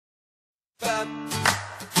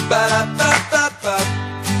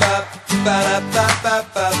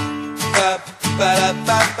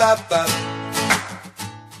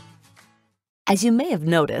As you may have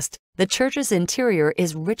noticed, the church's interior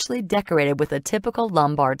is richly decorated with a typical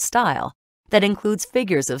Lombard style that includes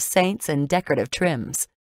figures of saints and decorative trims.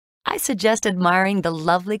 I suggest admiring the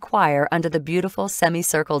lovely choir under the beautiful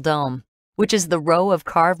semicircle dome, which is the row of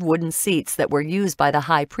carved wooden seats that were used by the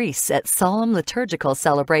high priests at solemn liturgical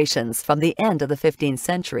celebrations from the end of the 15th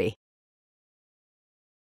century.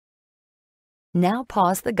 Now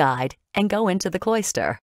pause the guide and go into the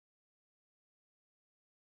cloister.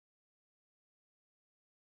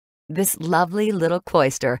 This lovely little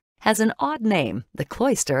cloister has an odd name, the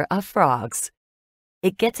Cloister of Frogs.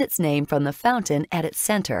 It gets its name from the fountain at its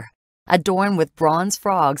center, adorned with bronze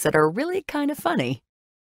frogs that are really kind of funny.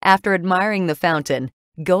 After admiring the fountain,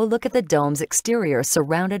 go look at the dome's exterior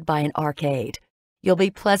surrounded by an arcade. You'll be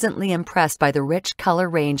pleasantly impressed by the rich color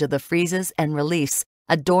range of the friezes and reliefs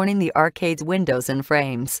adorning the arcade's windows and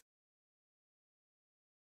frames.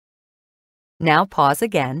 Now pause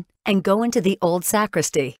again and go into the Old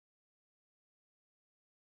Sacristy.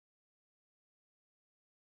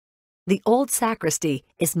 The Old Sacristy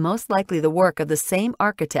is most likely the work of the same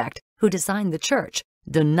architect who designed the church,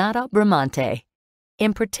 Donato Bramante.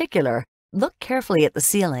 In particular, look carefully at the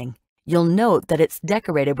ceiling. You'll note that it's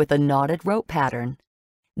decorated with a knotted rope pattern.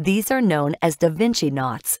 These are known as Da Vinci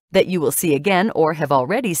knots that you will see again or have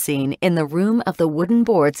already seen in the room of the wooden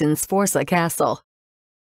boards in Sforza Castle.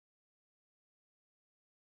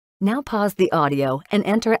 Now pause the audio and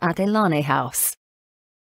enter Atellani House.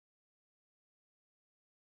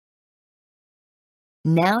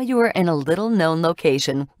 Now you are in a little-known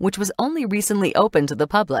location which was only recently opened to the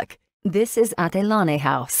public. This is Atellani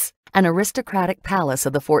House, an aristocratic palace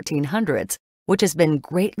of the 1400s, which has been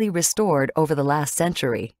greatly restored over the last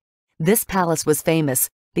century. This palace was famous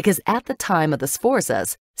because at the time of the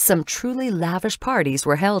Sforzas, some truly lavish parties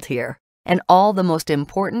were held here, and all the most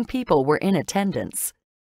important people were in attendance.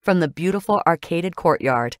 From the beautiful arcaded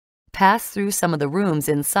courtyard, pass through some of the rooms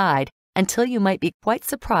inside until you might be quite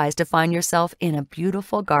surprised to find yourself in a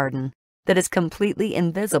beautiful garden that is completely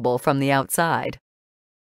invisible from the outside.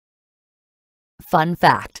 Fun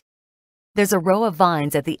fact: there's a row of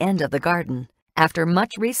vines at the end of the garden. After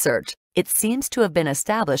much research, it seems to have been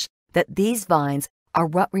established that these vines are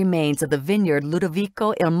what remains of the vineyard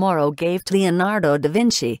Ludovico il Moro gave to Leonardo da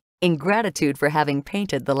Vinci in gratitude for having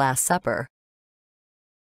painted the Last Supper.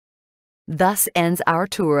 Thus ends our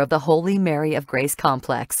tour of the Holy Mary of Grace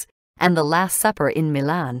complex and the Last Supper in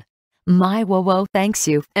Milan. MyWoWo thanks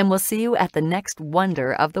you, and we'll see you at the next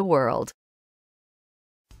wonder of the world.